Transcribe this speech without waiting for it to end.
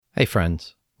Hey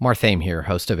friends, Marthame here,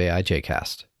 host of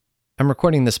AIJcast. I'm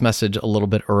recording this message a little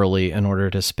bit early in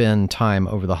order to spend time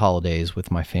over the holidays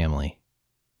with my family.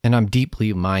 And I'm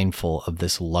deeply mindful of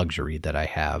this luxury that I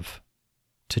have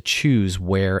to choose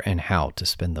where and how to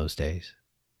spend those days.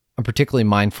 I'm particularly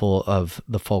mindful of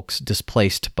the folks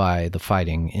displaced by the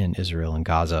fighting in Israel and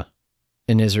Gaza.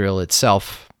 In Israel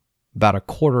itself, about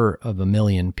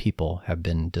 250,000 people have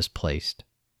been displaced.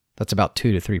 That's about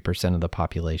 2 to 3% of the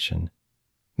population.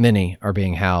 Many are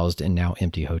being housed in now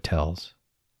empty hotels.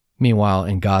 Meanwhile,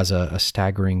 in Gaza, a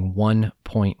staggering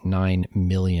 1.9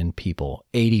 million people,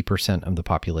 80% of the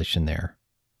population there,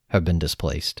 have been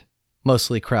displaced,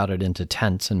 mostly crowded into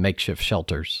tents and makeshift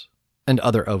shelters and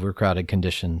other overcrowded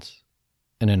conditions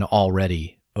in an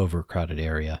already overcrowded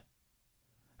area.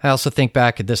 I also think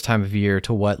back at this time of year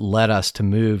to what led us to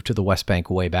move to the West Bank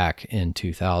way back in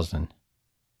 2000.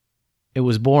 It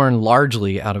was born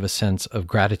largely out of a sense of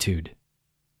gratitude.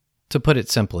 To put it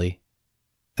simply,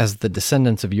 as the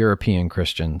descendants of European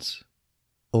Christians,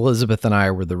 Elizabeth and I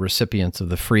were the recipients of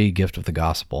the free gift of the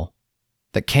gospel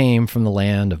that came from the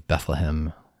land of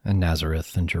Bethlehem and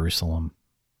Nazareth and Jerusalem.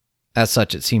 As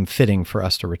such, it seemed fitting for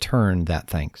us to return that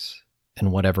thanks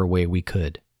in whatever way we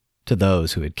could to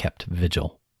those who had kept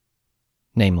vigil,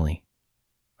 namely,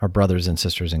 our brothers and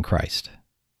sisters in Christ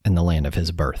in the land of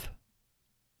his birth.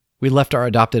 We left our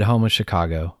adopted home of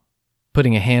Chicago,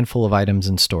 putting a handful of items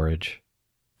in storage,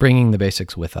 bringing the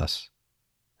basics with us,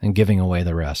 and giving away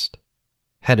the rest,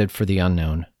 headed for the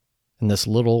unknown in this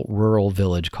little rural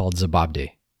village called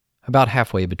Zababdi, about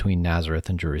halfway between Nazareth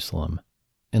and Jerusalem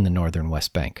in the northern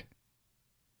West Bank.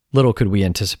 Little could we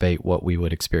anticipate what we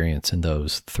would experience in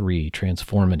those 3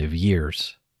 transformative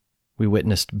years. We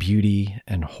witnessed beauty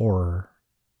and horror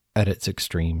at its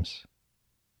extremes.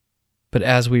 But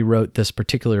as we wrote this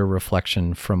particular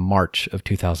reflection from March of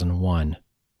 2001,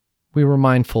 we were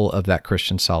mindful of that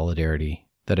Christian solidarity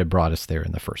that had brought us there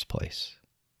in the first place.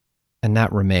 And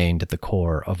that remained at the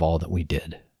core of all that we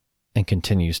did, and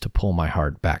continues to pull my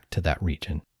heart back to that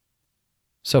region.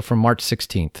 So from March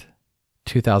 16th,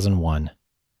 2001,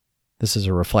 this is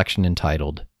a reflection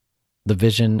entitled, The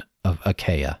Vision of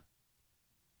Achaia.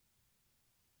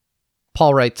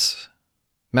 Paul writes,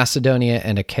 Macedonia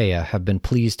and Achaia have been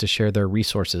pleased to share their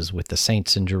resources with the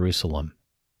saints in Jerusalem.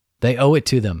 They owe it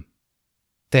to them.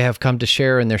 They have come to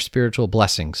share in their spiritual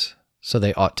blessings, so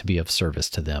they ought to be of service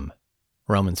to them.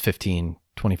 Romans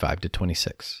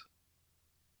 15:25-26.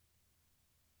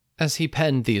 As he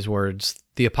penned these words,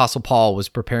 the Apostle Paul was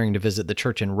preparing to visit the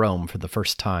church in Rome for the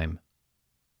first time,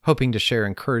 hoping to share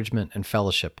encouragement and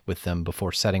fellowship with them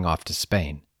before setting off to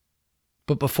Spain.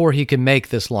 But before he could make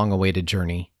this long-awaited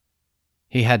journey,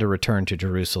 he had to return to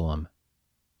Jerusalem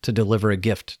to deliver a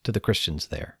gift to the Christians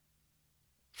there.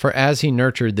 For as he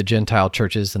nurtured the Gentile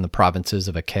churches in the provinces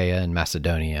of Achaia and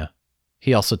Macedonia,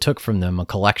 he also took from them a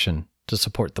collection to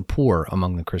support the poor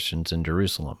among the Christians in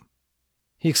Jerusalem.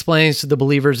 He explains to the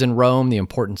believers in Rome the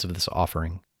importance of this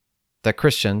offering, that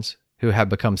Christians, who have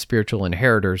become spiritual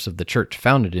inheritors of the church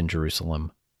founded in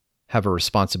Jerusalem, have a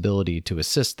responsibility to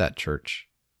assist that church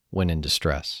when in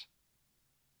distress.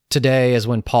 Today, as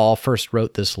when Paul first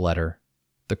wrote this letter,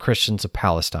 the Christians of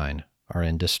Palestine are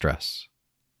in distress.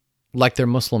 Like their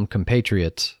Muslim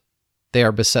compatriots, they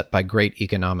are beset by great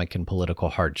economic and political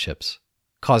hardships,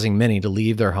 causing many to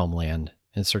leave their homeland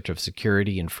in search of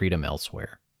security and freedom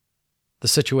elsewhere. The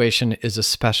situation is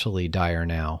especially dire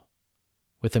now,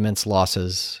 with immense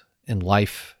losses in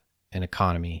life, in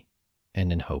economy,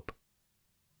 and in hope.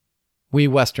 We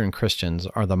Western Christians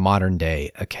are the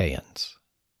modern-day Achaeans.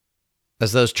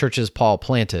 As those churches Paul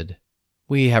planted,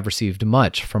 we have received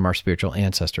much from our spiritual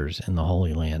ancestors in the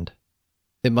Holy Land.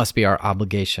 It must be our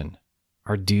obligation,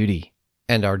 our duty,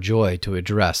 and our joy to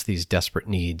address these desperate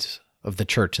needs of the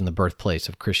church in the birthplace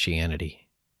of Christianity.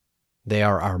 They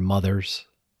are our mothers,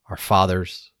 our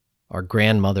fathers, our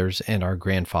grandmothers, and our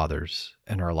grandfathers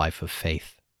in our life of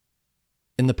faith.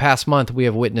 In the past month, we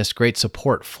have witnessed great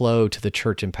support flow to the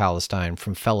church in Palestine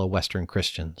from fellow Western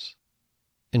Christians.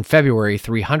 In February,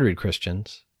 300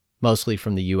 Christians, mostly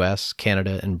from the U.S.,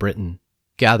 Canada, and Britain,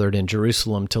 gathered in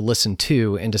Jerusalem to listen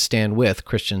to and to stand with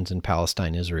Christians in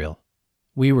Palestine, Israel.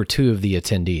 We were 2 of the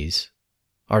attendees,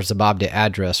 our Zababdi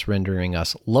address rendering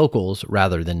us locals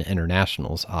rather than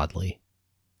internationals, oddly,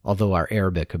 although our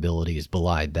Arabic abilities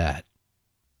belied that.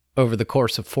 Over the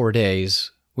course of 4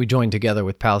 days, we joined together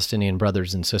with Palestinian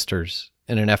brothers and sisters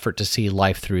in an effort to see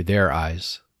life through their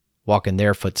eyes, walk in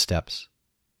their footsteps,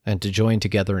 and to join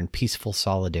together in peaceful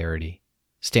solidarity,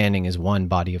 standing as one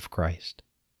body of Christ.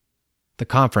 The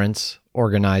conference,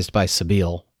 organized by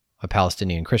Sabeel, a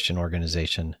Palestinian Christian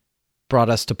organization, brought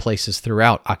us to places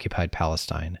throughout occupied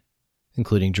Palestine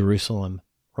including Jerusalem,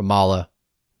 Ramallah,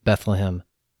 Bethlehem,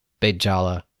 Beit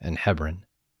Jala, and Hebron.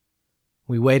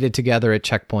 We waited together at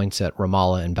checkpoints at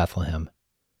Ramallah and Bethlehem,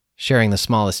 sharing the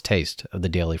smallest taste of the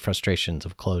daily frustrations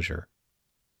of closure.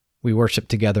 We worshiped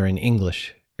together in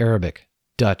English, Arabic,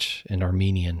 Dutch, and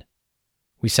Armenian.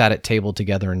 We sat at table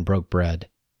together and broke bread.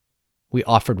 We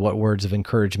offered what words of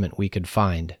encouragement we could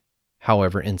find,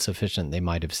 however insufficient they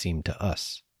might have seemed to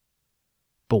us.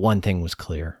 But one thing was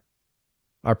clear.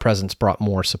 Our presence brought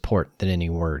more support than any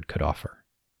word could offer.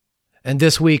 And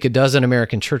this week, a dozen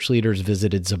American church leaders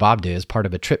visited Zababde as part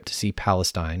of a trip to see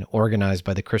Palestine, organized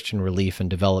by the Christian relief and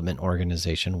development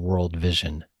organization World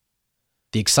Vision.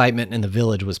 The excitement in the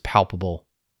village was palpable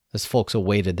as folks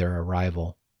awaited their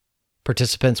arrival.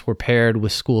 Participants were paired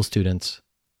with school students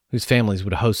whose families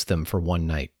would host them for one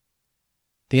night.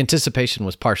 The anticipation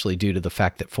was partially due to the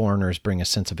fact that foreigners bring a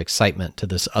sense of excitement to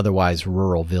this otherwise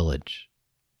rural village.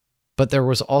 But there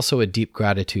was also a deep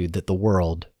gratitude that the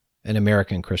world, and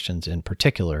American Christians in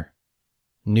particular,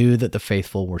 knew that the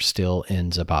faithful were still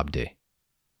in Zababde.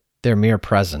 Their mere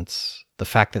presence, the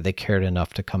fact that they cared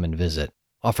enough to come and visit,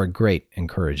 offered great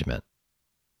encouragement.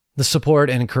 The support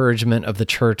and encouragement of the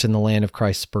church in the land of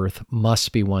Christ's birth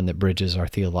must be one that bridges our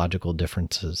theological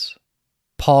differences.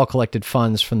 Paul collected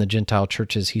funds from the Gentile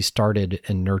churches he started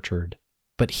and nurtured,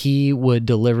 but he would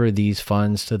deliver these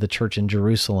funds to the church in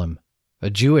Jerusalem, a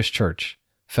Jewish church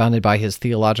founded by his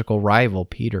theological rival,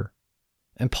 Peter.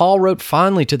 And Paul wrote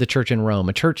fondly to the church in Rome,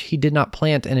 a church he did not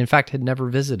plant and in fact had never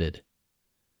visited.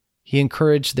 He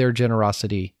encouraged their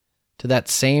generosity to that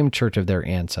same church of their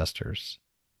ancestors,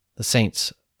 the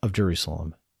saints of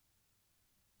Jerusalem.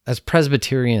 As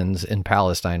Presbyterians in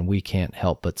Palestine, we can't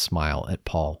help but smile at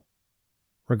Paul.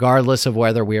 Regardless of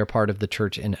whether we are part of the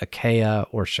church in Achaia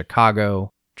or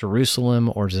Chicago,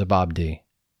 Jerusalem or Zababde,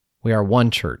 we are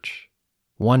one church,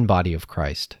 one body of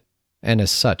Christ, and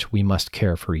as such, we must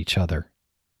care for each other.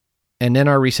 And in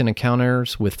our recent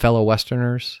encounters with fellow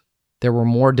Westerners, there were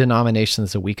more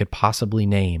denominations that we could possibly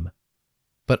name,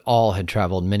 but all had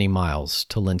traveled many miles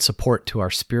to lend support to our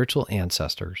spiritual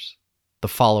ancestors, the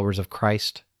followers of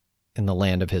Christ in the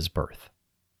land of his birth.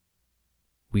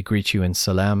 We greet you in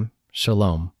Salam,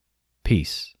 Shalom,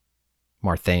 peace,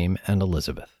 Marthame and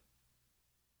Elizabeth.